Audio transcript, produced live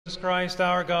Christ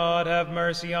our God, have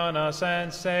mercy on us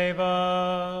and save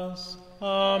us.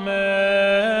 Amen.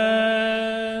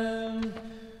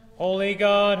 Holy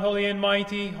God, holy and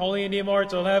mighty, holy and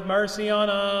immortal, have mercy on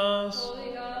us.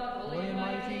 Holy God, holy and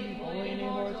mighty, holy and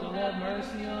immortal, have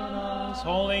mercy on us.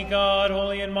 Holy God,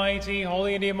 holy and mighty,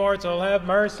 holy and immortal, have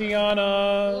mercy on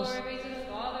us. Glory be to the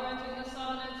Father, and to the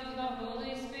Son, and to the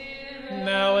Holy Spirit.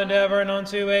 Now and ever and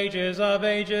unto ages of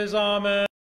ages. Amen.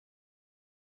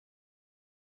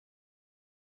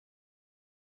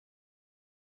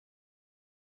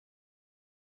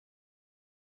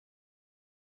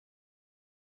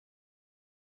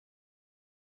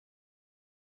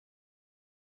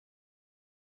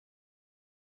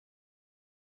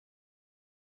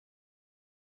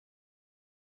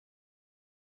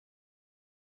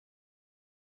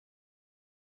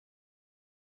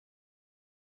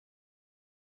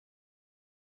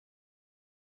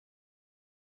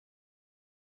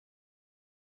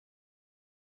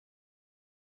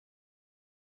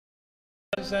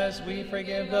 As we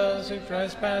forgive those who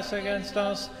trespass against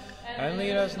us, and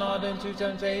lead us not into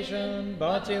temptation,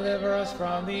 but deliver us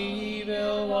from the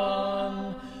evil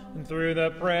one. And through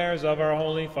the prayers of our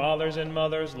holy fathers and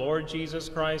mothers, Lord Jesus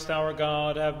Christ our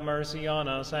God, have mercy on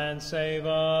us and save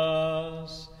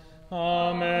us.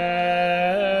 Amen.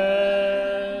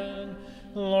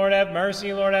 Lord have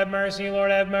mercy, Lord have mercy,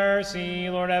 Lord have mercy,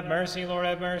 Lord have mercy, Lord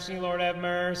have mercy, Lord have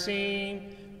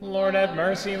mercy. Lord have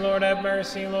mercy, Lord have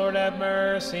mercy, Lord have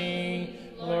mercy.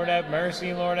 Lord have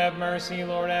mercy, Lord have mercy,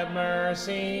 Lord have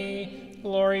mercy.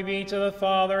 Glory be to the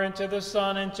Father, and to the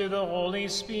Son, and to the Holy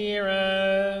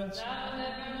Spirit.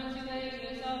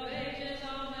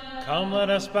 Come, let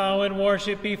us bow and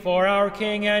worship before our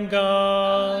King and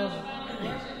God.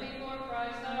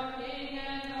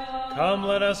 Come,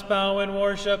 let us bow and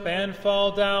worship and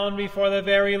fall down before the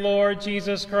very Lord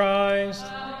Jesus Christ.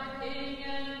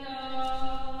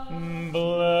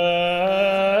 Bless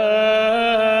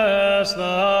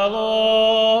the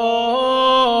Lord,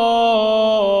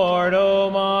 O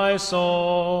my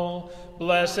soul.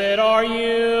 Blessed are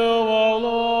you, O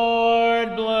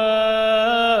Lord. Blessed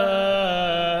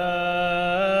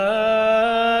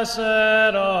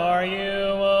are you,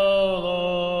 O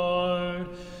Lord.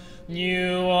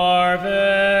 You are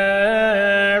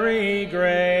very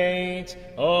great,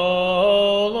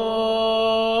 O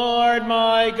Lord,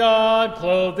 my God,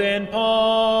 clothed in pomp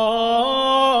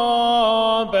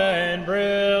and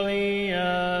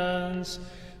brilliance.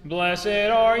 Blessed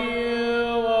are you,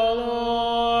 O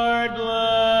Lord. Blessed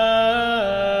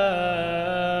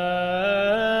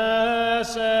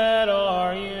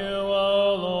are you,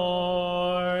 O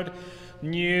Lord.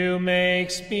 You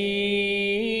make spirits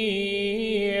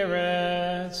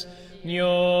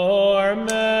your messengers,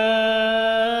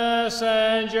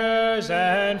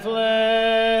 and flaming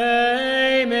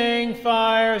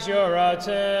fires your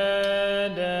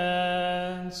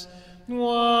attendants. Wondrous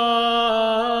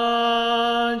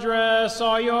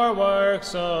are your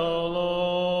works, O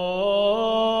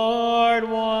Lord.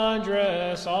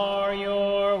 Wondrous are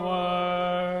your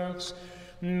works.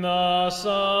 The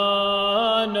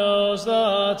sun knows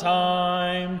the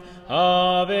time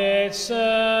of its setting.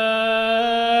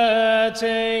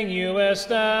 You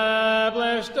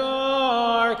establish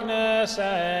darkness,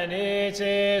 and it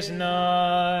is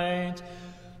night.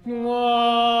 Wondrous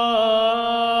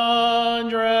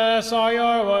are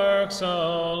your works,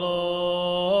 O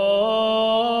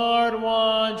Lord.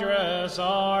 Wondrous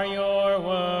are your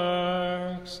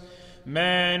works.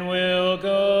 Man will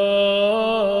go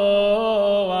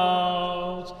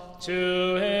out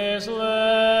to his labor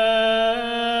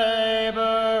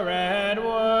and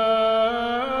work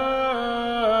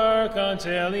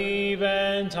until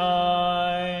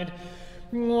eventide.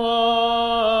 Wondrous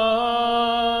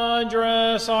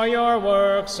are your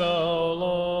works, O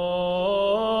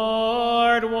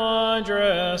Lord.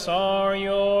 Wondrous are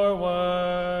your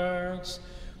works.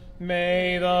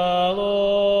 May the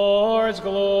Lord's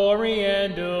glory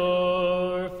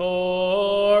endure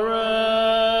forever.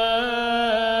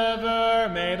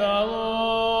 May the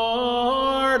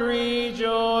Lord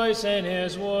rejoice in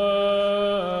his works.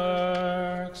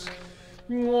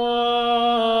 Wondrous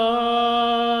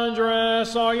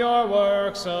are your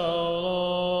works, O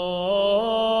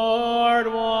Lord.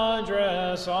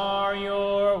 Wondrous are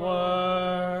your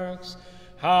works.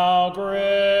 How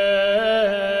great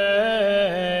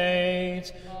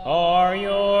are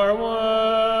your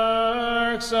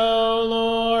works, O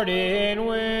Lord. In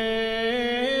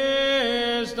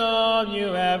wisdom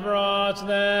you have wrought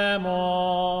them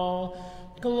all.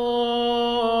 Glory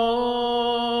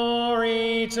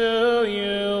to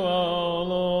you, O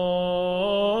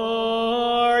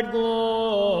Lord.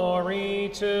 Glory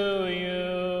to to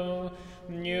you.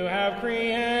 You have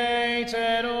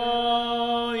created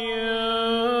all,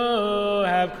 you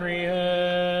have created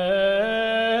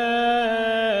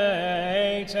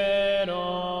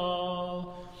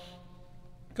all.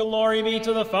 Glory be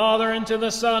to the Father, and to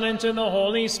the Son, and to the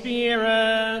Holy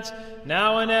Spirit,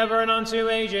 now and ever, and unto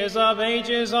ages of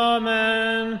ages.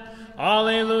 Amen.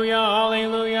 Alleluia,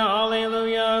 alleluia,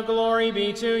 alleluia. Glory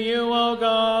be to you, O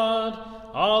God.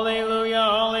 Alleluia,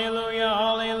 alleluia,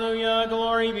 alleluia.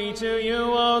 Glory be to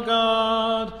you, O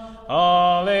God.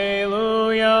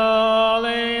 Alleluia,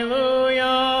 alleluia,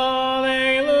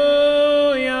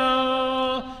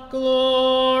 alleluia.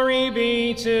 Glory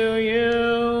be to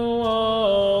you,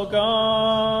 O God.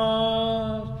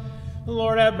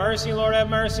 Lord have mercy, Lord have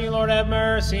mercy, Lord have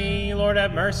mercy. Lord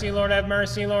have mercy, Lord have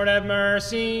mercy, Lord have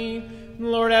mercy.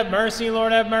 Lord have mercy,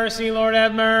 Lord have mercy, Lord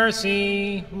have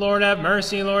mercy. Lord have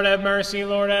mercy, Lord have mercy,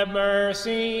 Lord have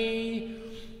mercy.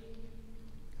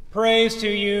 Praise to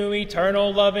you,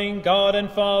 eternal loving God and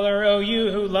Father, O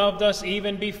you who loved us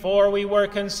even before we were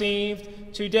conceived.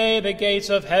 Today the gates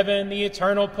of heaven, the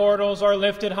eternal portals, are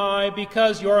lifted high,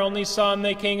 because your only Son,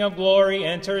 the King of glory,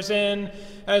 enters in.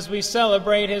 As we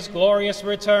celebrate his glorious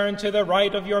return to the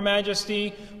right of your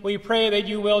majesty, we pray that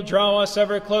you will draw us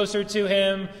ever closer to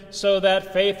him, so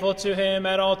that, faithful to him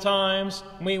at all times,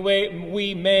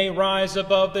 we may rise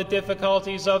above the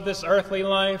difficulties of this earthly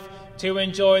life to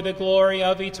enjoy the glory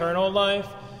of eternal life.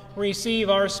 Receive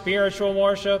our spiritual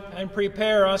worship and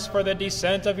prepare us for the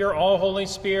descent of your all-Holy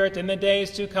Spirit in the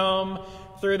days to come.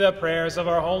 Through the prayers of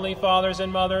our holy fathers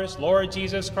and mothers, Lord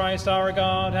Jesus Christ our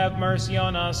God, have mercy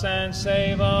on us and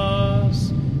save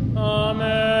us.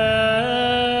 Amen.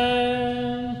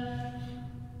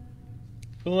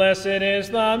 Blessed is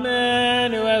the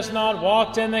man who has not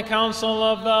walked in the counsel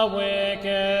of the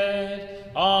wicked.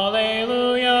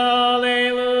 Alleluia,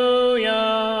 alleluia,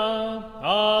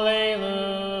 alleluia.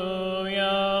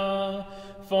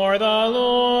 For the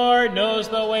Lord knows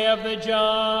the way of the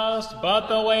just, but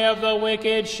the way of the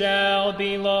wicked shall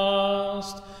be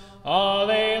lost.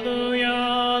 Alleluia,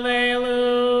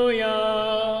 alleluia,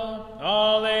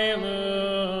 alleluia.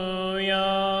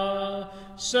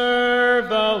 Serve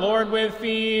the Lord with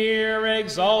fear,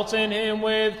 exalt in him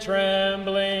with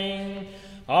trembling.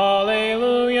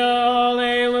 Alleluia,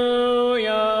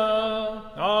 alleluia,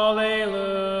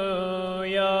 alleluia.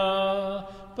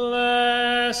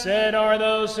 Blessed are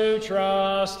those who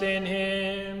trust in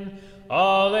him.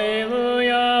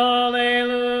 Alleluia,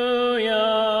 alleluia,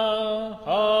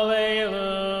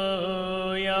 alleluia.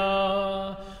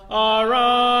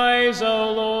 Arise,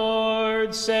 O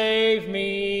Lord, save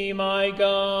me, my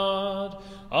God.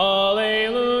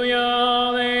 Alleluia,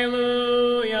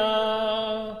 alleluia,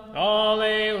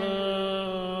 alleluia.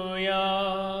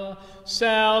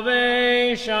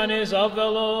 Salvation is of the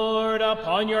Lord,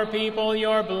 upon your people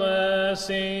your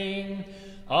blessing.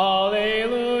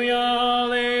 Alleluia,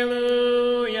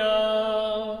 alleluia,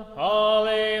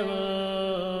 alleluia.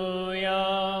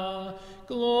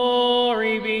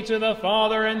 Glory be to the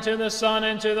Father, and to the Son,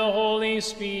 and to the Holy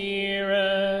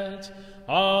Spirit.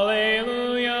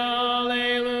 Alleluia,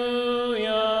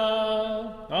 alleluia,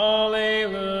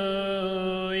 alleluia.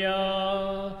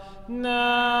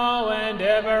 Now and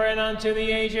ever, and unto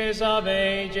the ages of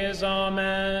ages.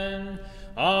 Amen.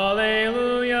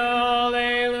 Alleluia,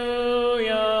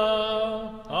 alleluia,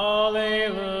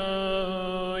 alleluia.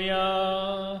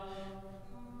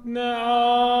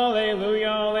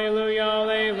 Alleluia, alleluia,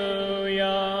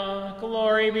 alleluia.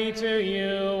 Glory be to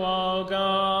you, O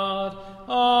God.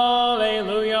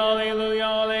 Alleluia, alleluia,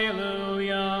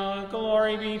 alleluia.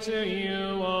 Glory be to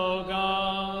you, O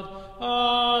God.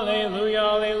 Alleluia,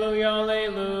 alleluia,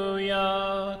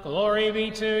 alleluia. Glory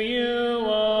be to you,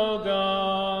 O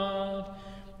God.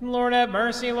 Lord have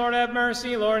mercy, Lord have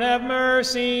mercy, Lord have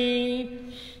mercy.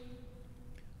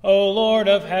 O Lord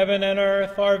of heaven and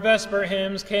earth, our Vesper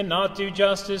hymns cannot do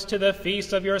justice to the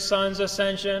feast of your Son's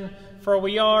Ascension, for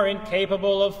we are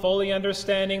incapable of fully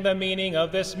understanding the meaning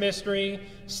of this mystery.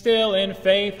 Still, in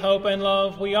faith, hope, and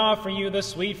love, we offer you the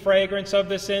sweet fragrance of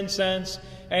this incense,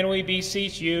 and we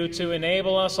beseech you to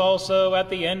enable us also at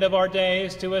the end of our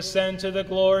days to ascend to the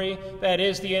glory that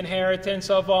is the inheritance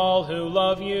of all who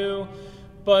love you.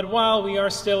 But while we are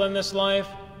still in this life,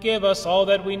 give us all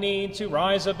that we need to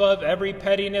rise above every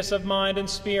pettiness of mind and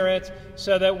spirit,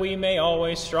 so that we may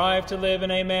always strive to live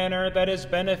in a manner that is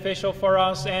beneficial for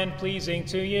us and pleasing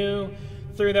to you.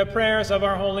 Through the prayers of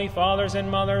our holy fathers and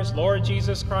mothers, Lord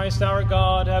Jesus Christ our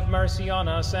God, have mercy on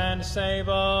us and save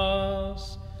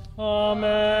us. Amen.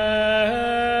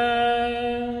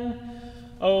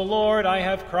 O Lord, I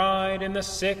have cried in the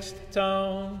sixth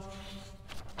tone.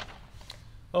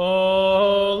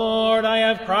 O Lord, I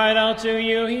have cried out to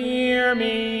you, hear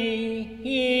me,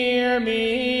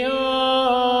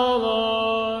 O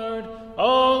Lord.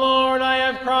 O Lord, I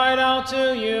have cried out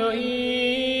to you,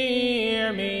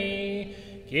 hear me.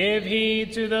 Give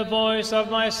heed to the voice of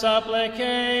my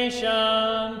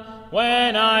supplication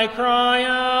when I cry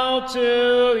out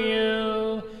to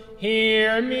you.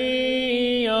 Hear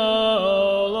me,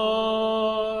 O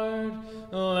Lord.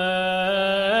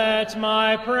 Let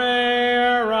my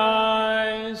prayer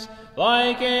rise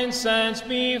like incense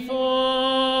before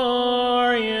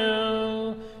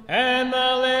you, and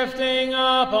the lifting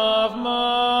up of my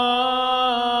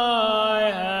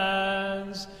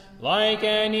hands like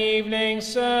an evening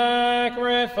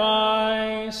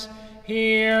sacrifice.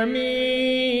 Hear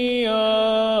me,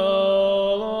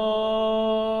 O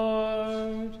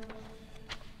Lord.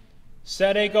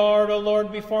 Set a guard, O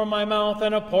Lord, before my mouth,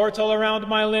 and a portal around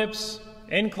my lips.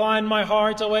 Incline my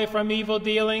heart away from evil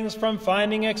dealings, from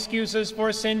finding excuses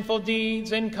for sinful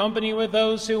deeds. In company with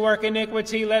those who work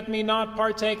iniquity, let me not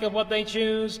partake of what they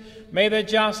choose. May the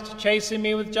just chasten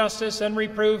me with justice and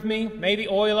reprove me. May the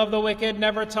oil of the wicked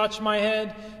never touch my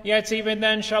head. Yet even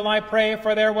then shall I pray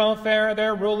for their welfare.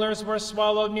 Their rulers were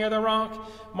swallowed near the rock.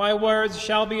 My words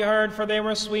shall be heard, for they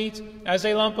were sweet. As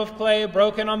a lump of clay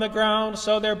broken on the ground,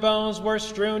 so their bones were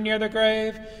strewn near the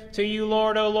grave. To you,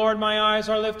 Lord, O Lord, my eyes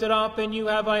are lifted up, and you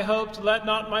have I hoped. Let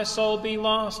not my soul be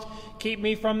lost. Keep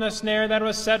me from the snare that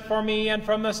was set for me, and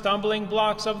from the stumbling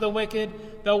blocks of the wicked.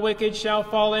 The wicked shall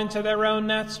fall into their own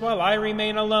nets, while I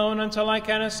remain alone until I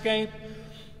can escape.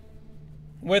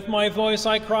 With my voice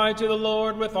I cried to the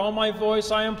Lord. With all my voice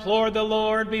I implored the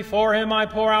Lord. Before him I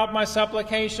pour out my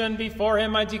supplication. Before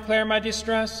him I declare my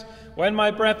distress. When my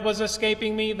breath was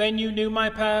escaping me, then you knew my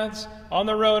paths. On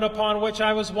the road upon which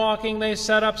I was walking, they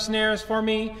set up snares for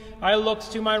me. I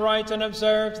looked to my right and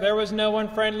observed. There was no one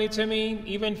friendly to me.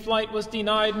 Even flight was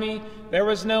denied me. There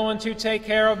was no one to take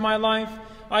care of my life.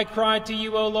 I cried to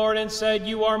you, O Lord, and said,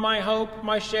 you are my hope,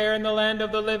 my share in the land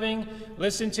of the living.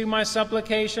 Listen to my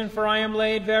supplication, for I am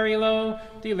laid very low.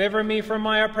 Deliver me from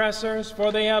my oppressors,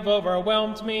 for they have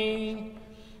overwhelmed me.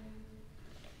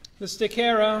 The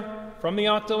Stichera from the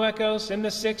Octoechos in the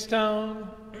sixth tone.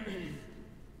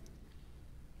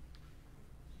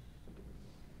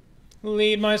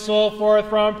 Lead my soul forth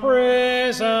from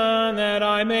prison, that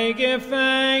I may give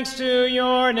thanks to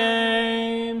your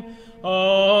name.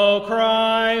 O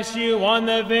Christ, you won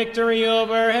the victory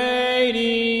over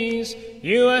Hades.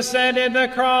 You ascended the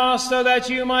cross so that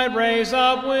you might raise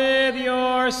up with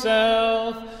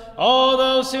yourself all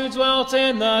those who dwelt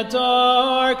in the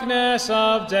darkness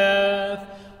of death.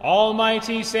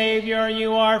 Almighty Savior,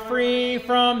 you are free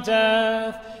from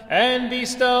death, and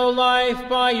bestow life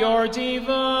by your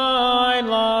divine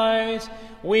light.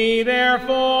 We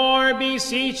therefore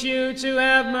beseech you to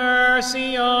have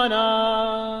mercy on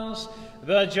us.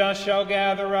 The just shall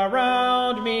gather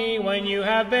around me when you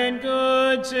have been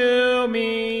good to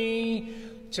me.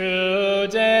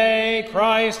 Today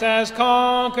Christ has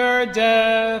conquered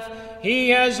death. He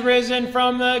has risen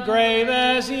from the grave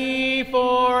as he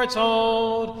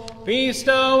foretold,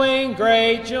 bestowing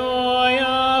great joy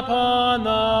upon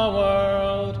the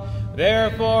world.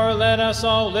 Therefore let us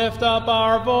all lift up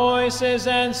our voices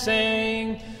and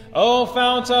sing, O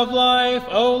fount of life,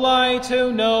 O light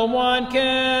who no one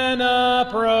can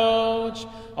approach.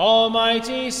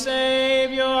 Almighty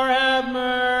Savior, have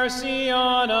mercy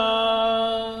on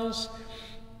us.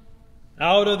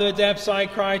 Out of the depths I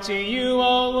cry to you,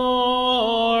 O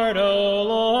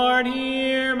Lord,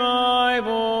 hear my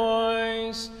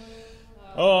voice.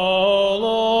 O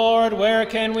Lord, where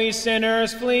can we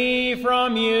sinners flee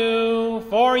from you?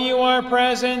 For you are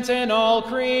present in all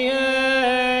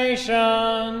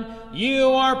creation. You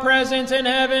are present in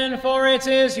heaven, for it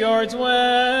is your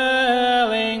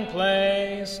dwelling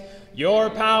place. Your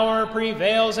power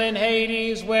prevails in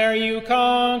Hades, where you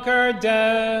conquered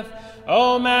death.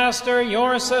 O Master,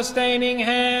 your sustaining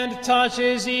hand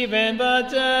touches even the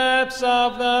depths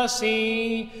of the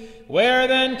sea. Where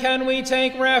then can we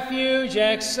take refuge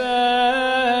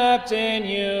except in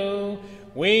you?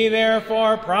 We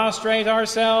therefore prostrate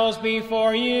ourselves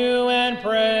before you and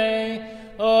pray,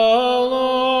 O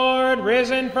Lord,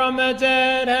 risen from the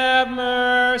dead, have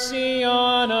mercy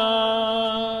on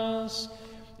us.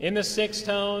 In the sixth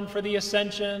tone for the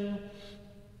Ascension,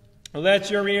 let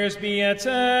your ears be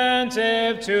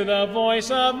attentive to the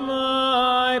voice of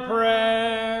my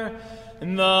prayer. The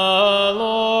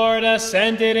Lord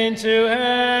ascended into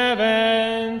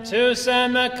heaven to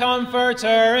send the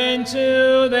Comforter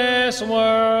into this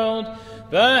world.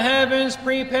 The heavens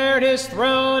prepared his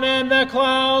throne, and the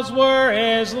clouds were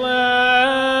his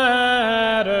ladder.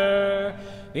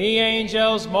 The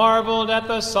angels marveled at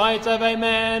the sight of a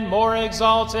man more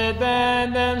exalted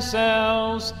than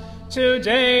themselves.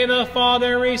 Today the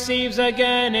Father receives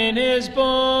again in his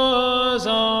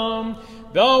bosom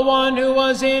the one who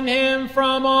was in him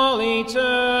from all eternity.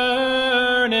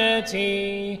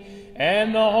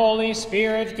 And the Holy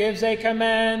Spirit gives a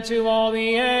command to all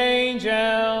the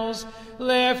angels,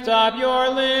 lift up your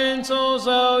lintels,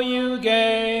 O you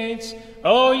gates.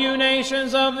 O you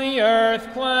nations of the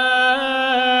earth,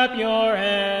 clap your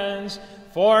hands,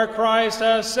 for Christ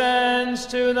ascends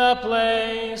to the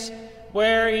place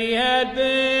where he had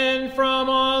been from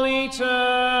all eternity.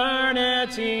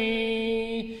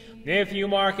 If you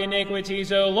mark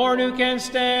iniquities, O Lord, who can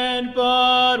stand?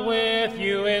 But with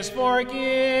you is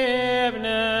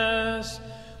forgiveness.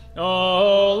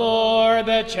 O Lord,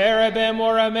 the cherubim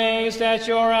were amazed at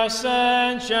your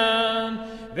ascension.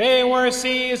 They were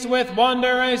seized with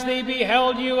wonder as they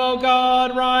beheld you, O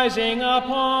God, rising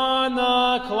upon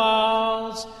the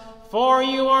clouds. For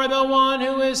you are the one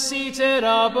who is seated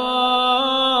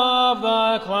above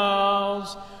the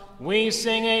clouds. We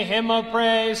sing a hymn of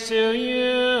praise to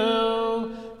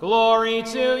you. Glory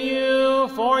to you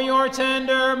for your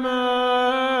tender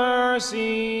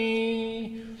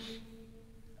mercy.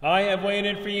 I have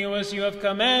waited for you as you have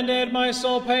commanded. My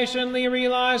soul patiently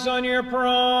relies on your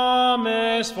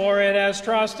promise, for it has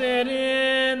trusted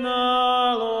in the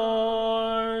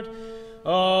Lord.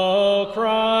 O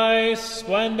Christ,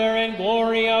 splendor and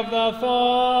glory of the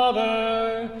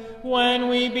Father, when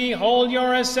we behold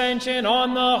your ascension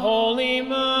on the holy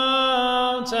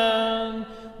mountain,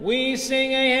 we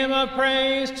sing a hymn of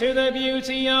praise to the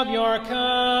beauty of your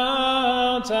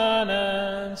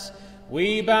countenance.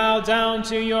 We bow down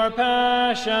to your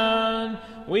passion.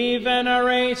 We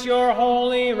venerate your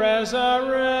holy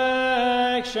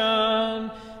resurrection.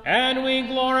 And we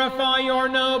glorify your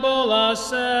noble ascension.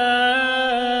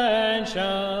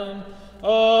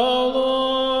 O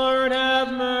Lord,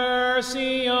 have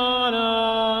mercy on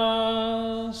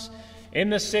us. In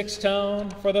the sixth tone,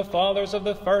 for the fathers of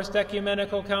the First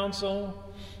Ecumenical Council.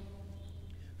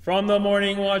 From the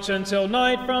morning watch until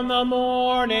night, from the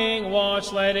morning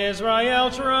watch, let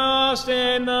Israel trust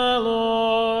in the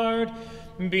Lord.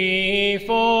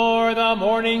 Before the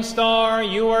morning star,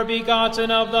 you were begotten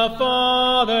of the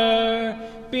Father.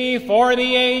 Before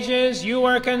the ages, you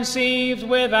were conceived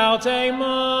without a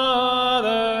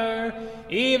mother.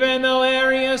 Even though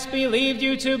Arius believed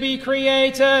you to be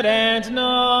created and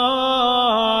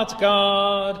not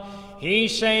God, he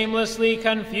shamelessly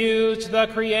confused the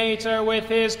Creator with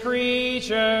his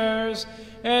creatures,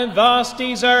 and thus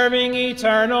deserving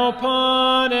eternal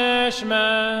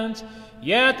punishment.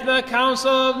 Yet the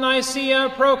Council of Nicaea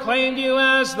proclaimed you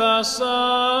as the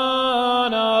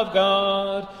Son of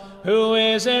God, who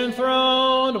is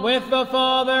enthroned with the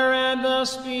Father and the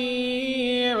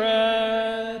Spirit.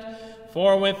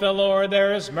 For with the Lord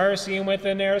there is mercy, and with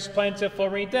him there is plentiful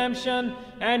redemption,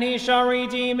 and he shall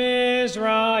redeem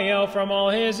Israel from all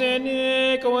his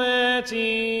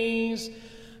iniquities.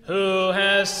 Who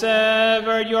has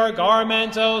severed your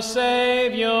garment, O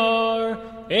Savior?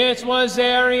 It was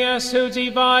Arius who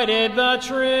divided the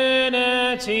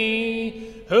Trinity,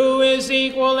 who is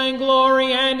equal in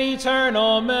glory and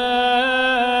eternal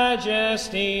majesty.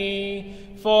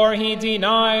 For he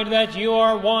denied that you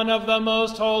are one of the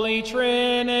most holy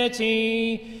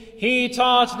Trinity. He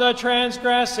taught the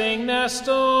transgressing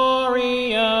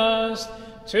Nestorius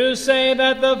to say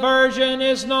that the Virgin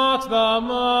is not the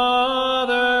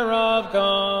Mother of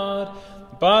God.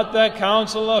 But the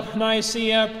Council of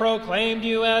Nicaea proclaimed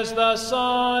you as the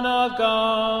Son of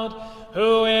God,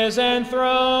 who is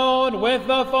enthroned with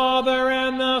the Father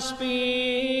and the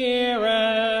Spirit.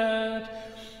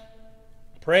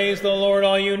 Praise the Lord,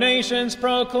 all you nations,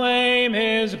 proclaim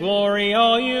his glory,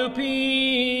 all you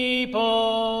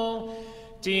people,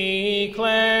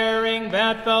 declaring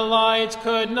that the light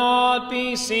could not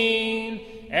be seen.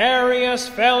 Arius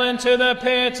fell into the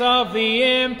pit of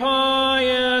the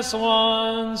impious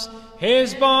ones.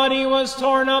 His body was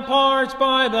torn apart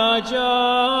by the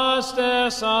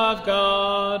justice of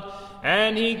God,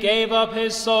 and he gave up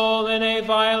his soul in a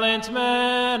violent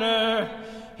manner.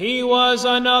 He was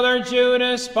another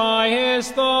Judas by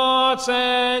his thoughts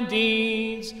and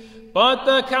deeds. But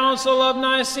the Council of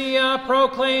Nicaea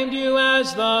proclaimed you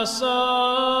as the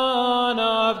Son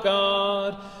of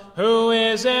God, who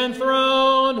is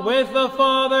enthroned with the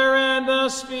Father and the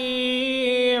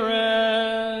Spirit.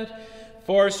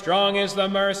 For strong is the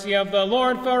mercy of the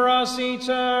Lord for us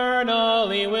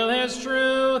eternally, will his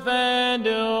truth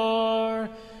endure.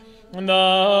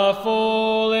 The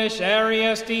foolish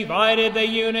Arius divided the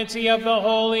unity of the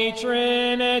Holy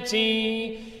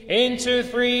Trinity into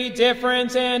three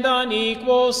different and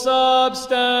unequal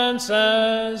substances.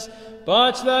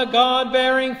 But the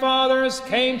God-bearing fathers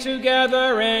came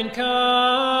together in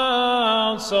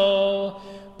council,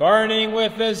 burning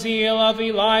with the zeal of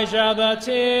Elijah the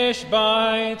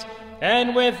Tishbite,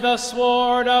 and with the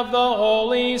sword of the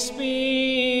Holy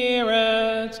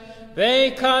Spirit.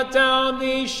 They cut down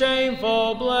these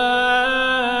shameful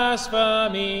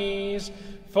blasphemies,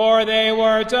 for they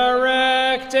were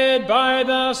directed by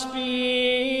the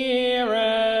Spirit.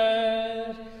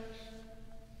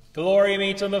 Glory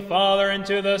be to the Father, and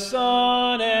to the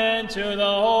Son, and to the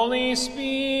Holy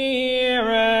Spirit.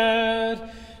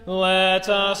 Let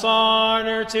us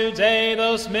honor today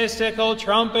those mystical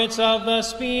trumpets of the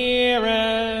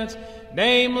Spirit,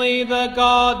 namely the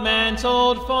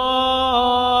God-mantled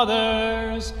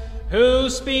Fathers, who,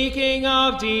 speaking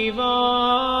of divine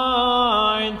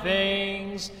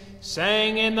things,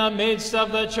 sang in the midst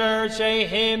of the church a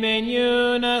hymn in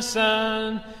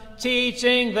unison,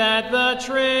 teaching that the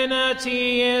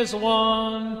Trinity is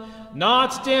one,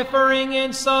 not differing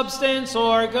in substance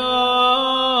or Godhead,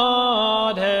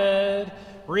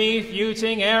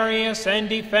 refuting Arius and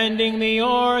defending the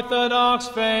Orthodox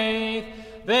faith.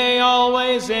 They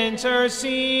always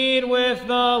intercede with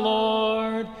the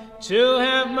Lord to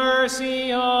have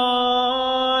mercy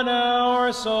on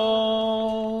our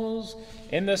souls.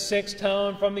 In the sixth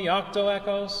tone from the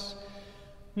Octoechos.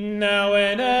 Now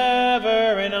and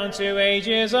ever, and unto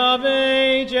ages of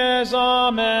ages,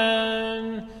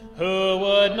 Amen. Who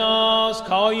would not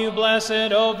call you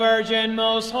blessed, O Virgin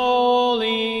most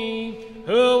holy?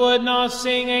 Who would not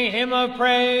sing a hymn of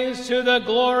praise to the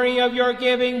glory of your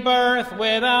giving birth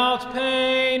without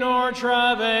pain or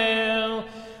travail?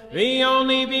 The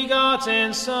only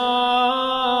begotten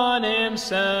Son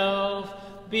himself,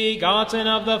 begotten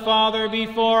of the Father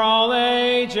before all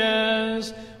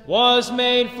ages, was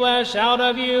made flesh out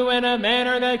of you in a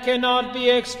manner that cannot be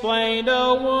explained,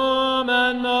 O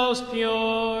woman most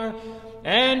pure.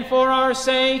 And for our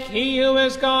sake, he who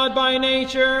is God by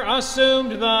nature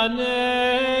assumed the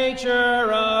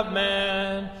nature of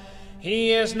man.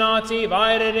 He is not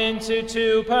divided into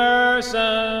two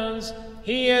persons.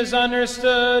 He is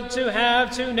understood to have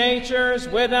two natures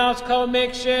without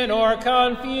commixtion or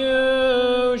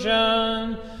confusion.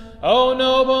 O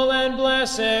noble and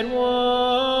blessed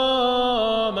woman,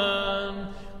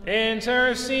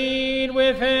 intercede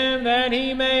with him that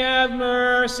he may have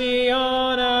mercy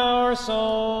on our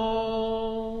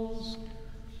souls.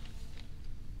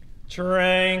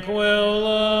 Tranquil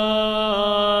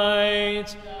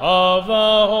light of the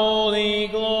holy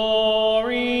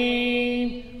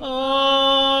glory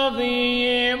of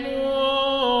the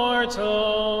immortal,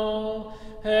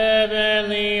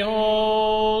 heavenly,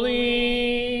 holy,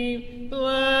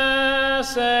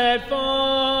 blessed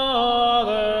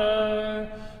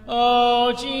Father,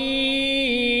 O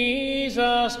Jesus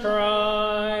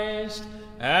Christ,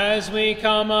 as we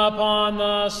come upon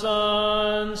the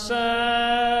sunset,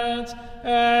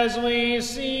 as we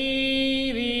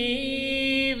see the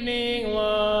evening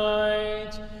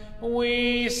light,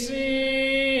 we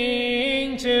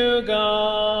sing to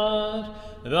God,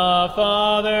 the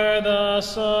Father, the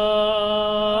Son,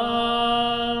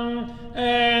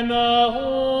 and the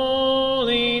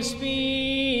Holy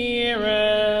Spirit.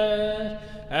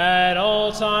 At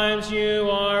all times you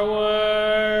are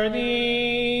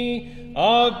worthy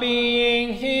of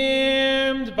being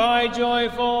hymned by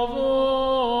joyful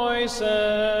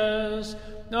voices.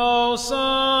 O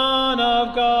Son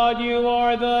of God, you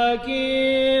are the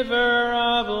giver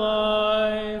of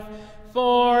life.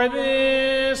 For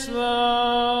this the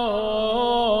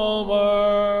whole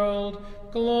world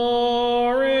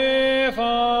glorifies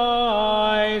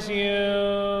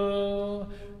you.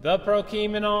 The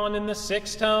Prokimenon in the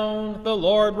sixth tone. The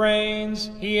Lord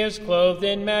reigns. He is clothed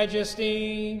in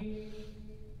majesty.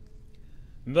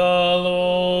 The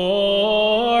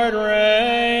Lord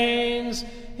reigns.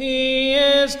 He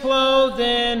is clothed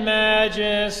in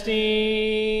majesty.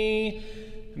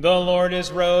 The Lord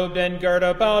is robed and girt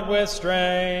about with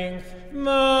strength. The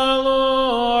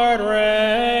Lord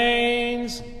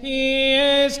reigns. He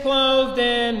is clothed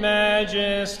in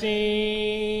majesty.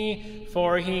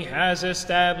 For he has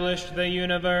established the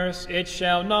universe, it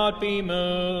shall not be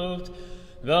moved.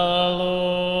 The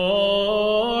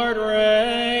Lord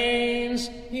reigns.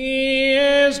 He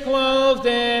is clothed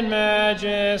in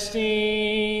majesty.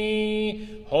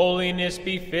 Holiness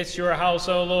befits your house,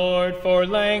 O Lord, for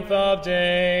length of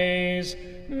days.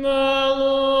 The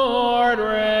Lord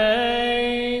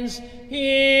reigns.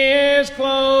 He is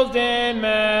clothed in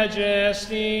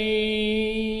majesty.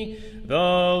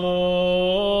 The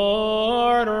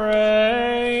Lord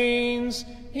reigns.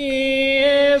 He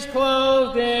is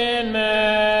clothed in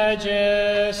majesty.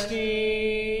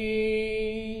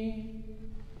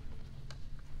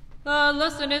 The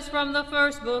lesson is from the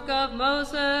first book of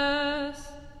Moses.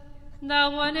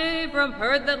 Now when Abram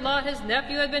heard that Lot his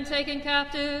nephew had been taken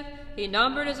captive, he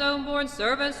numbered his own born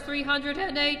servants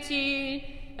 318,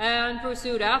 and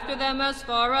pursued after them as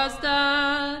far as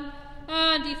Dan.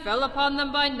 And he fell upon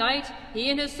them by night,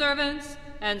 he and his servants,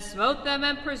 and smote them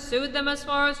and pursued them as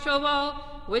far as Chobal,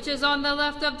 which is on the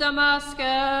left of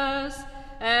Damascus.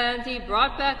 And he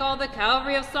brought back all the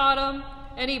cavalry of Sodom,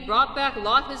 and he brought back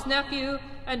Lot his nephew,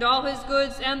 and all his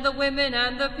goods, and the women,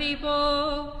 and the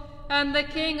people. And the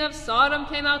king of Sodom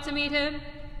came out to meet him,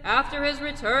 after his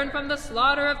return from the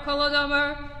slaughter of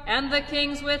Cholodomer, and the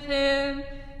kings with him,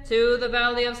 to the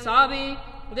valley of Sabi.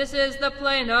 This is the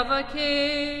plain of a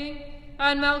king.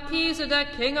 And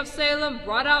Melchizedek, king of Salem,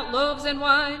 brought out loaves and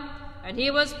wine, and he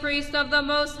was priest of the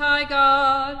Most High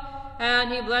God.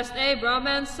 And he blessed Abram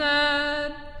and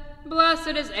said,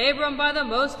 Blessed is Abram by the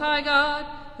Most High God,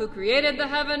 who created the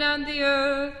heaven and the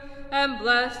earth, and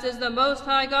blessed is the Most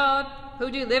High God,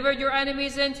 who delivered your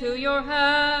enemies into your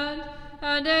hand.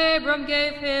 And Abram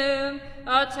gave him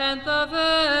 1/10 of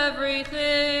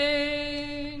everything.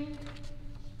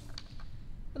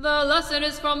 The lesson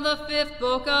is from the 5th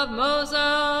book of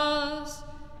Moses.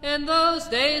 In those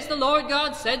days the Lord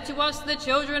God said to us, the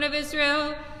children of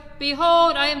Israel,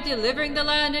 Behold, I am delivering the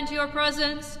land into your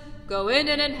presence. Go in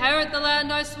and inherit the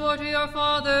land I swore to your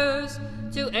fathers,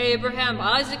 to Abraham,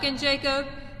 Isaac, and Jacob,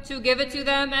 to give it to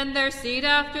them and their seed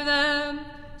after them.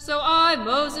 So I,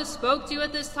 Moses, spoke to you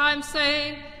at this time,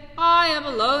 saying, I am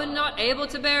alone, not able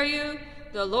to bear you.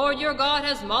 The Lord your God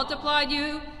has multiplied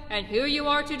you, and here you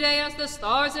are today as the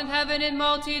stars in heaven in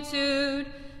multitude.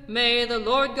 May the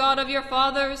Lord God of your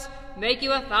fathers make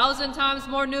you 1,000 times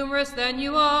more numerous than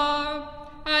you are,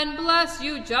 and bless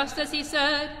you just as he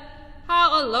said.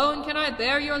 How alone can I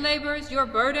bear your labors, your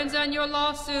burdens, and your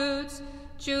lawsuits?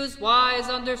 Choose wise,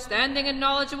 understanding, and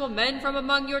knowledgeable men from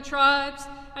among your tribes,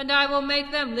 and I will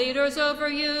make them leaders over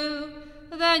you.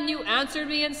 Then you answered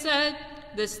me and said,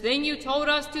 This thing you told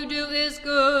us to do is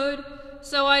good.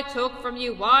 So I took from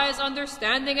you wise,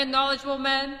 understanding, and knowledgeable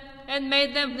men, and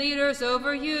made them leaders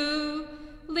over you,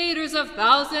 leaders of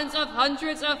thousands, of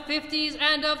hundreds, of 50s,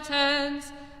 and of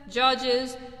 10s,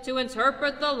 judges to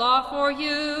interpret the law for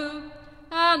you.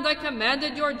 And I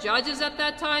commanded your judges at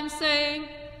that time, saying,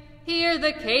 Hear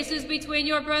the cases between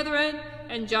your brethren,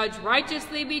 and judge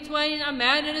righteously between a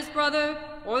man and his brother,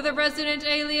 or the resident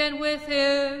alien with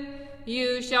him.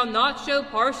 You shall not show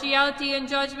partiality in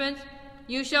judgment.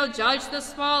 You shall judge the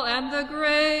small and the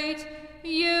great.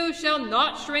 You shall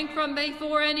not shrink from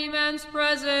before any man's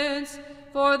presence,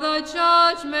 for the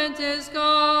judgment is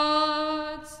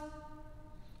God's.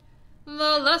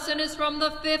 The lesson is from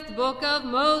the 5th book of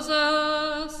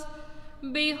Moses.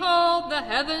 Behold, the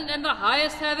heaven and the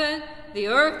highest heaven, the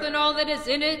earth and all that is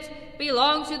in it,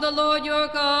 belong to the Lord your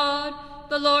God.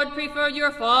 The Lord preferred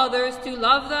your fathers to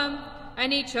love them,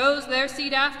 and he chose their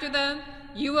seed after them,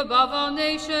 you above all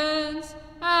nations,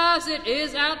 as it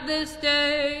is at this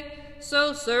day.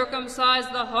 So circumcise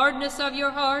the hardness of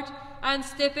your heart, and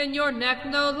stiffen your neck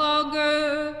no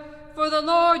longer. For the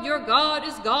Lord your God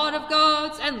is God of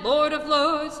gods and Lord of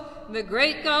lords, the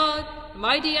great God,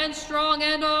 mighty and strong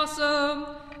and awesome,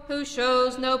 who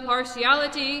shows no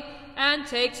partiality and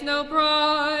takes no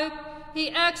bribe. He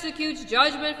executes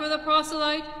judgment for the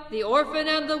proselyte, the orphan,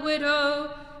 and the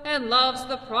widow, and loves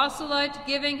the proselyte,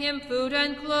 giving him food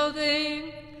and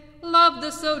clothing. Love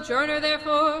the sojourner,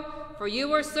 therefore, for you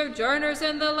were sojourners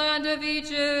in the land of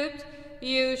Egypt.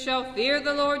 You shall fear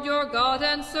the Lord your God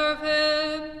and serve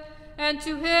him, and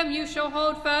to him you shall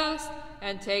hold fast,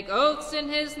 and take oaths in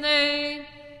his name.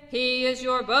 He is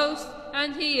your boast,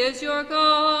 and he is your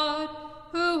God,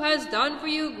 who has done for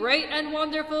you great and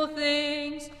wonderful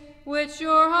things, which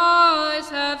your eyes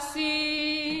have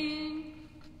seen.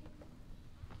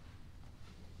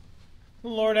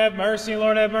 Lord have mercy,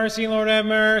 Lord have mercy, Lord have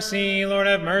mercy, Lord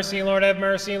have mercy, Lord have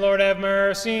mercy, Lord have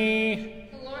mercy.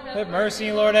 Have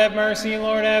mercy, Lord have mercy,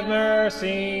 Lord have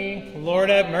mercy. Lord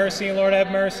have mercy, Lord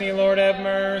have mercy, Lord have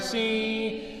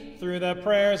mercy. Through the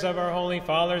prayers of our holy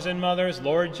fathers and mothers,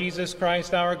 Lord Jesus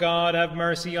Christ our God, have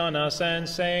mercy on us and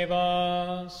save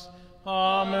us.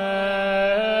 Amen.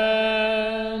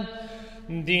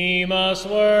 Deem us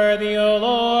worthy, O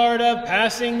Lord, of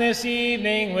passing this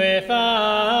evening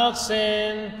without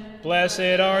sin.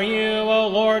 Blessed are you, O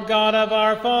Lord God of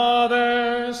our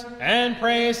fathers, and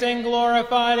praised and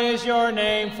glorified is your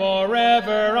name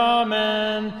forever.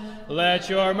 Amen. Let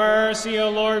your mercy, O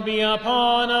Lord, be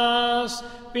upon us,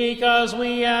 because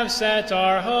we have set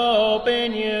our hope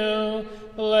in you.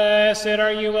 Blessed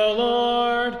are you, O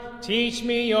Lord. Teach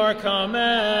me your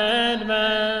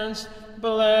commandments.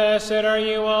 Blessed are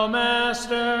you, O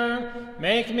Master.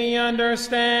 Make me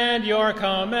understand your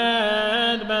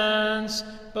commandments.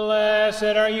 Blessed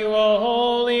are you, O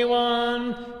Holy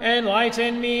One.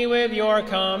 Enlighten me with your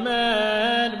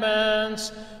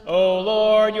commandments. O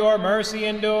Lord, your mercy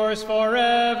endures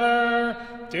forever.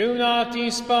 Do not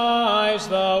despise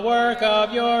the work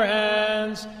of your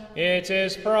hands. It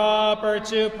is proper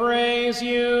to praise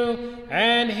you,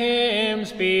 and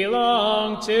hymns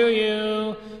belong to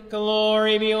you.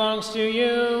 Glory belongs to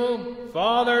you,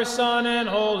 Father, Son, and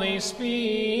Holy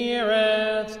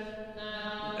Spirit,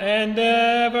 and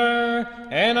ever,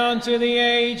 and unto the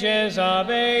ages of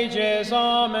ages.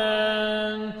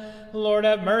 Amen. Lord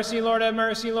have mercy, Lord have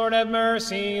mercy, Lord have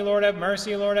mercy, Lord have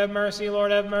mercy, Lord have mercy,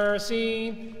 Lord have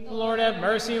mercy. Lord have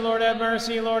mercy, Lord have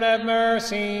mercy, Lord have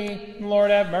mercy.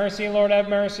 Lord have mercy, Lord have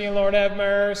mercy, Lord have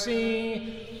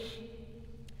mercy.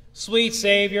 Sweet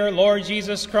Savior, Lord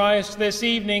Jesus Christ, this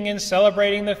evening in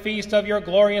celebrating the feast of your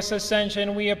glorious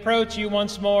Ascension, we approach you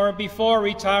once more before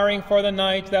retiring for the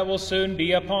night that will soon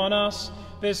be upon us.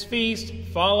 This feast,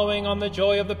 following on the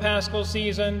joy of the Paschal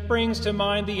season, brings to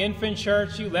mind the infant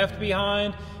church you left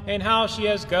behind and how she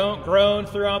has grown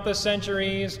throughout the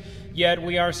centuries. Yet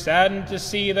we are saddened to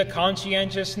see the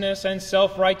conscientiousness and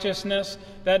self-righteousness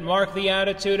that mark the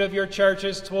attitude of your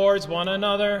churches towards one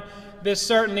another. This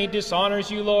certainly dishonors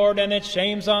you, Lord, and it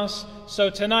shames us. So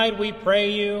tonight we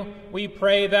pray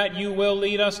that you will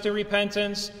lead us to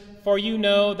repentance, for you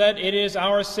know that it is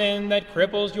our sin that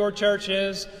cripples your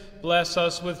churches. Bless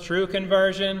us with true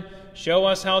conversion. Show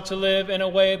us how to live in a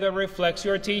way that reflects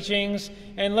your teachings,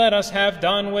 and let us have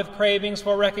done with cravings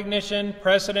for recognition,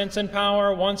 precedence, and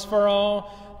power once for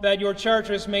all, that your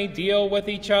churches may deal with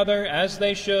each other as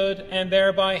they should, and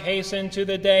thereby hasten to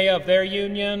the day of their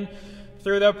union.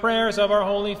 Through the prayers of our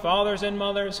holy fathers and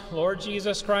mothers, Lord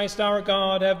Jesus Christ our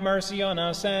God, have mercy on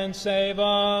us and save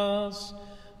us.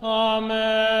 Amen.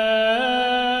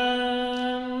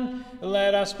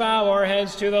 Let us bow our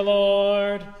heads to the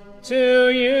Lord. To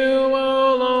you,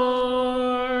 O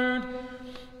Lord.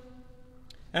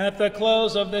 At the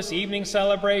close of this evening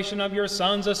celebration of your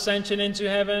Son's ascension into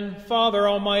heaven, Father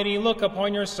Almighty, look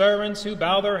upon your servants who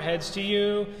bow their heads to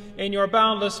you. In your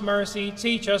boundless mercy,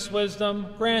 teach us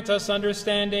wisdom, grant us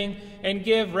understanding, and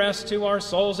give rest to our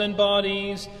souls and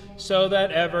bodies, so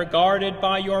that ever guarded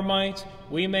by your might,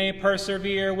 we may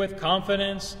persevere with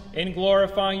confidence in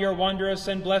glorifying your wondrous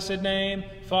and blessed name,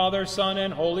 Father, Son,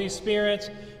 and Holy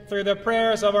Spirit. Through the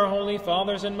prayers of our holy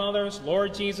fathers and mothers,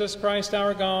 Lord Jesus Christ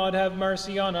our God, have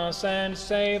mercy on us and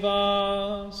save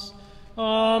us.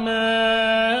 Amen.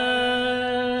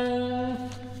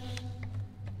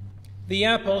 The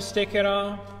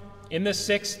Apostykira in the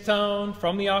sixth tone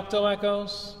from the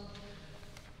Octoechos.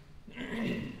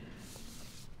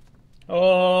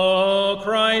 O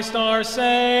Christ our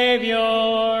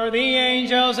Savior, the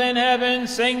angels in heaven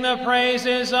sing the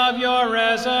praises of your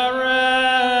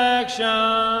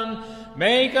resurrection.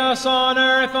 Make us on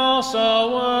earth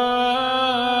also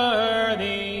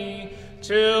worthy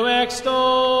to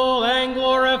extol and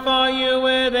glorify you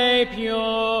with a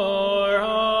pure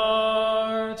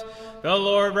heart. The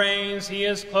Lord reigns, he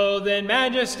is clothed in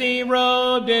majesty,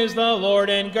 robed is the Lord,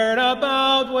 and girt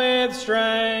about with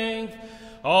strength.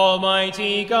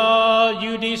 Almighty God,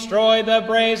 you destroyed the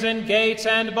brazen gates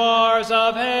and bars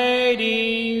of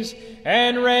Hades,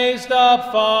 and raised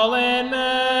up fallen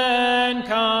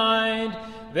mankind.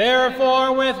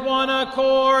 Therefore with one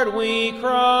accord we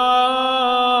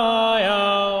cry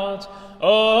out,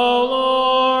 O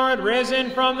Lord, risen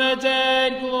from the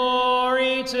dead,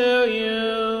 glory to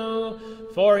you.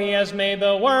 For he has made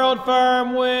the world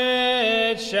firm,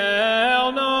 which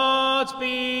shall not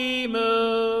be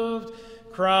moved.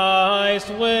 Christ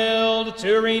willed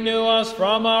to renew us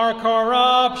from our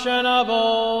corruption of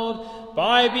old,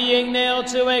 by being nailed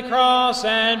to a cross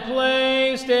and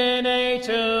placed in a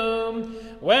tomb.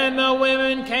 When the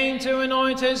women came to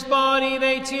anoint his body,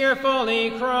 they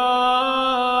tearfully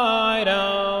cried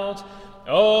out,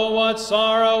 Oh, what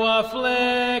sorrow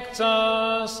afflicts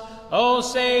us! O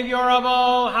Savior of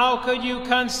all, how could you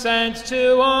consent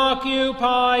to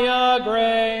occupy a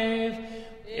grave?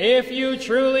 If you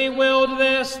truly willed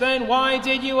this, then why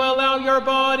did you allow your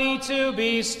body to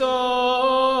be stolen?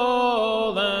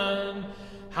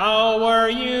 How were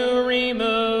you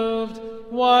removed?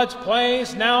 What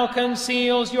place now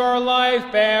conceals your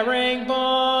life-bearing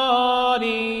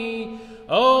body?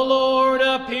 O Lord,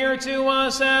 appear to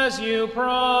us as you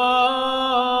promised,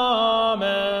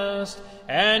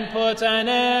 and put an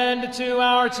end to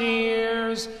our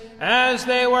tears, As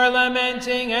they were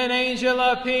lamenting, an angel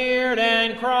appeared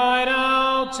and cried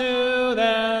out to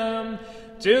them,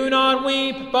 "Do not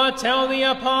weep, but tell the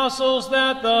apostles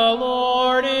that the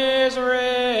Lord is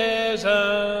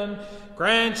risen,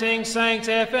 granting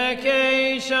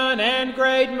sanctification and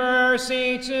great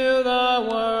mercy to the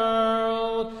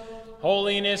world.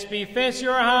 Holiness befits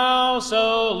your house,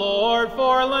 O Lord,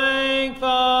 for length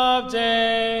of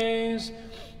days.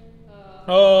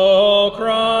 O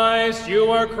Christ, you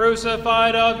were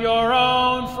crucified of your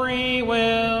own free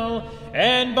will,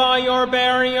 and by your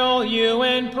burial you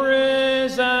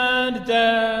imprisoned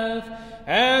death.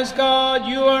 As God,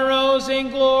 you arose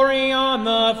in glory on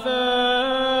the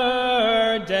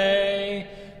third day,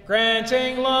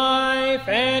 granting life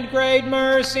and great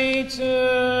mercy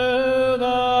to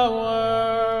the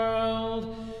world."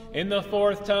 In the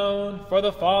fourth tone, for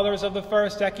the fathers of the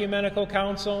First Ecumenical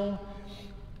Council.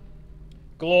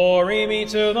 Glory be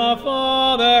to the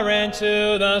Father, and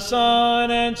to the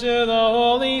Son, and to the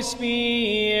Holy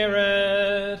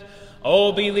Spirit.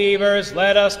 O believers,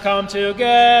 let us come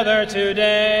together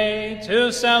today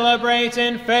to celebrate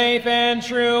in faith and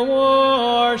true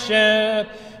worship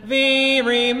the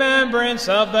remembrance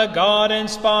of the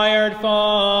God-inspired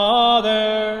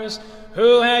Fathers,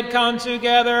 who had come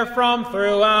together from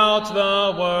throughout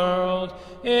the world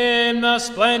in the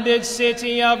splendid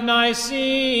city of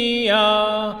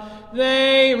Nicaea.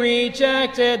 They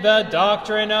rejected the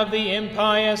doctrine of the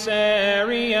impious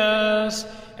Arius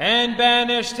and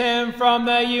banished him from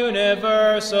the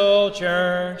universal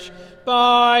church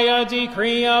by a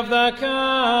decree of the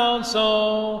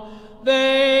council.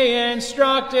 They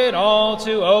instructed all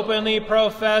to openly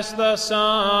profess the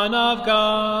Son of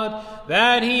God,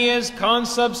 that he is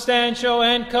consubstantial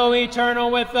and co-eternal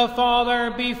with the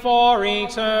Father before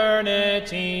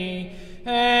eternity.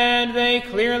 And they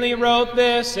clearly wrote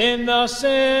this in the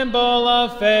symbol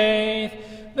of faith.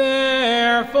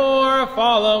 Therefore,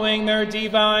 following their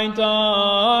divine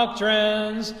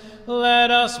doctrines,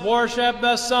 let us worship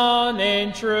the Son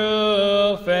in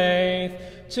true faith,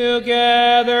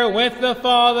 together with the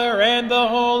Father and the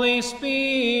Holy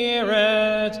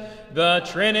Spirit, the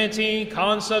Trinity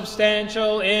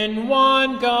consubstantial in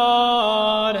one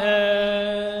Godhead.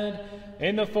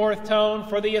 In the fourth tone,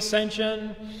 for the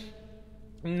Ascension.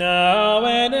 Now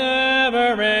and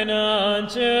ever and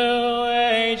unto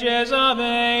ages of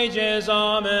ages.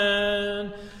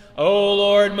 Amen. O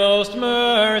Lord most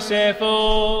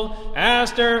merciful,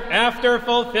 after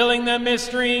fulfilling the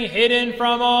mystery hidden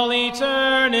from all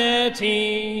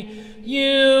eternity,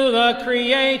 you, the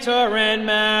Creator and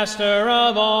Master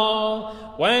of all,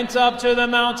 went up to the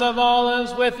Mount of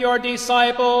Olives with your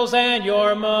disciples and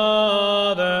your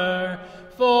mother.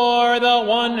 For the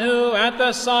one who, at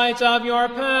the sight of your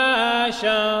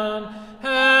passion,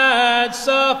 had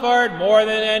suffered more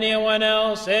than anyone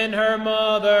else in her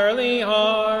motherly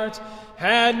heart,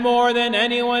 had more than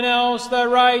anyone else the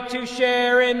right to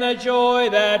share in the joy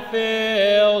that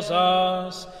fills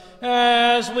us,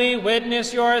 as we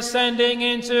witness your ascending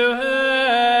into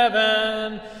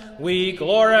heaven. We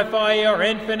glorify your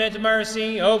infinite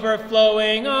mercy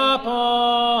overflowing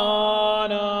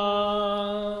upon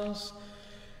us.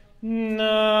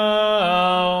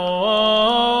 Now,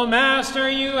 O Master,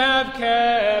 you have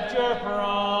kept your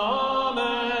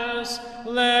promise.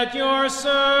 Let your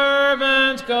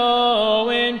servant go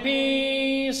in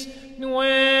peace.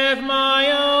 With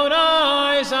my own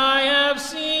eyes I have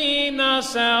seen the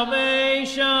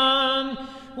salvation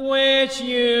which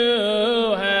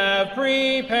you have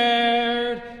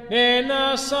prepared in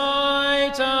the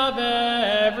sight of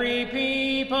every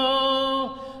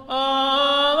people.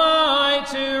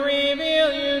 To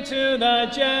reveal you to the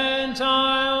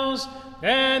Gentiles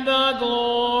and the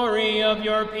glory of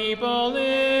your people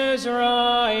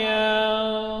Israel.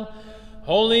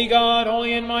 Holy God,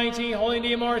 holy and mighty, holy and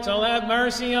immortal, have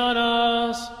mercy on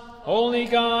us. Holy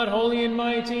God, holy and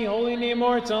mighty, holy and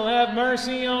immortal, have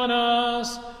mercy on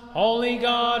us. Holy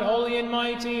God, holy and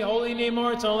mighty, holy and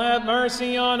immortal, have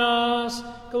mercy on us.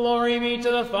 Glory be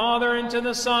to the Father, and to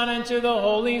the Son, and to the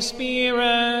Holy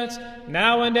Spirit,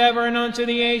 now and ever, and unto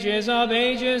the ages of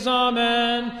ages.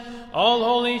 Amen. All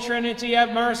Holy Trinity,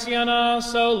 have mercy on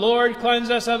us. O Lord, cleanse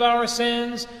us of our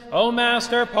sins. O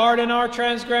Master, pardon our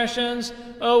transgressions.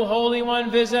 O Holy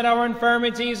One, visit our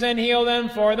infirmities and heal them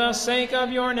for the sake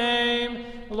of your name.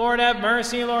 Lord, have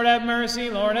mercy, Lord, have mercy,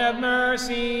 Lord, have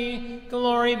mercy.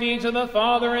 Glory be to the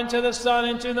Father, and to the Son,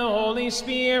 and to the Holy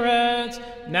Spirit,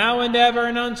 now and ever,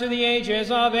 and unto the ages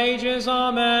of ages.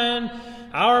 Amen.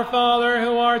 Our Father,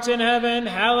 who art in heaven,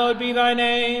 hallowed be thy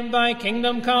name. Thy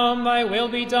kingdom come, thy will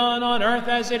be done on earth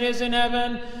as it is in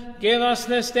heaven. Give us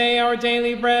this day our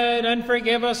daily bread, and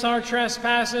forgive us our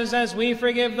trespasses as we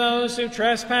forgive those who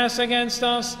trespass against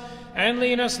us. And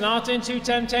lead us not into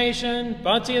temptation,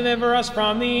 but deliver us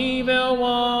from the evil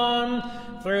one.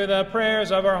 Through the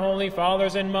prayers of our holy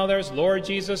fathers and mothers, Lord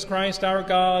Jesus Christ our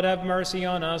God, have mercy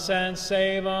on us and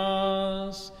save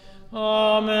us.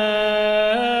 Amen.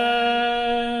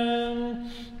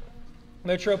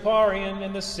 The Troparion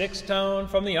in the sixth tone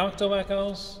from the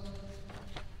Octoechos.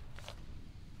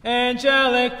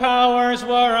 Angelic powers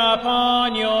were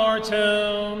upon your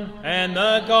tomb, and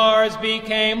the guards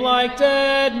became like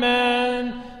dead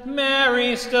men.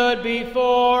 Mary stood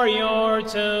before your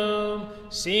tomb,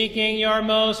 seeking your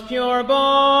most pure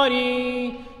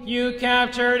body. You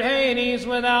captured Hades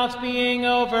without being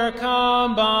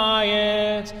overcome by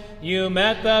it. You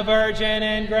met the Virgin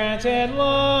and granted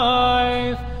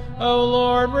life. O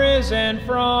Lord, risen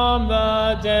from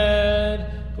the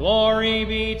dead, glory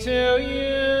be to you.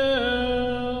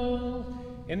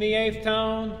 In the eighth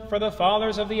tone, for the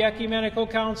Fathers of the Ecumenical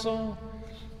Council.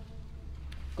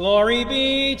 Glory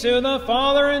be to the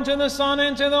Father, and to the Son,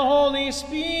 and to the Holy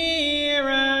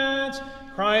Spirit.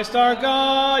 Christ our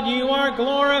God, you are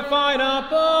glorified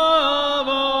above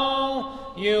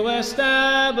all. You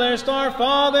established our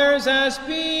fathers as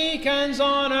beacons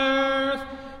on earth,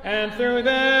 and through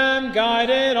them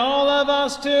guided all of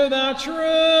us to the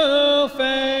true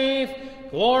faith.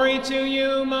 Glory to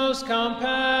you, most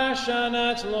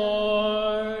compassionate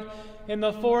Lord. In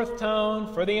the fourth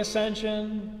tone, for the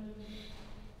Ascension.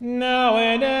 Now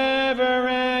and ever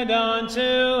and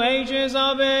unto ages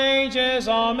of ages,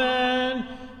 amen.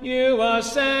 You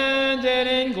ascended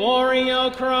in glory, O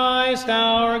Christ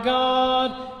our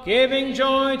God, giving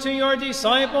joy to your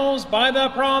disciples by the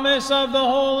promise of the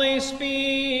Holy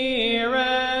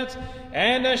Spirit,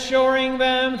 and assuring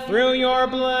them through your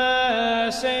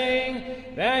blessing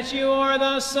that you are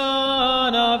the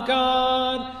Son of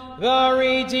God, the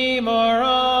Redeemer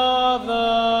of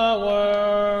the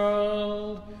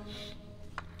world.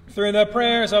 Through the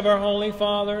prayers of our holy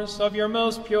fathers, of your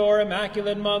most pure,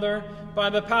 immaculate Mother, by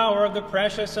the power of the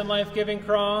precious and life-giving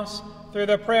cross, through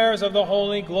the prayers of the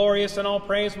holy, glorious, and all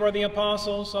praiseworthy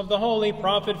apostles, of the holy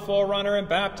prophet, forerunner, and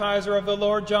baptizer of the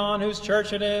Lord John, whose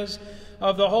church it is,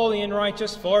 of the holy and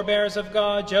righteous forebears of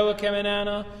God, Joachim and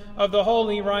Anna, of the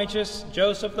holy, righteous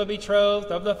Joseph the betrothed,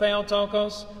 of the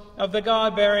Theotokos, of the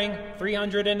God-bearing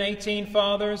 318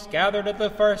 fathers gathered at the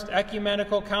first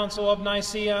Ecumenical Council of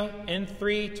Nicaea in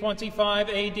 325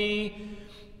 AD,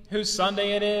 whose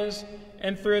Sunday it is,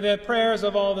 and through the prayers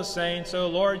of all the saints, O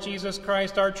Lord Jesus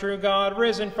Christ, our true God,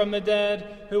 risen from the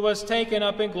dead, who was taken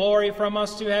up in glory from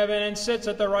us to heaven and sits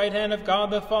at the right hand of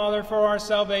God the Father for our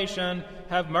salvation,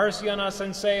 have mercy on us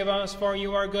and save us, for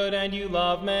you are good and you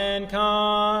love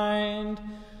mankind.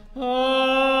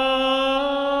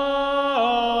 Amen.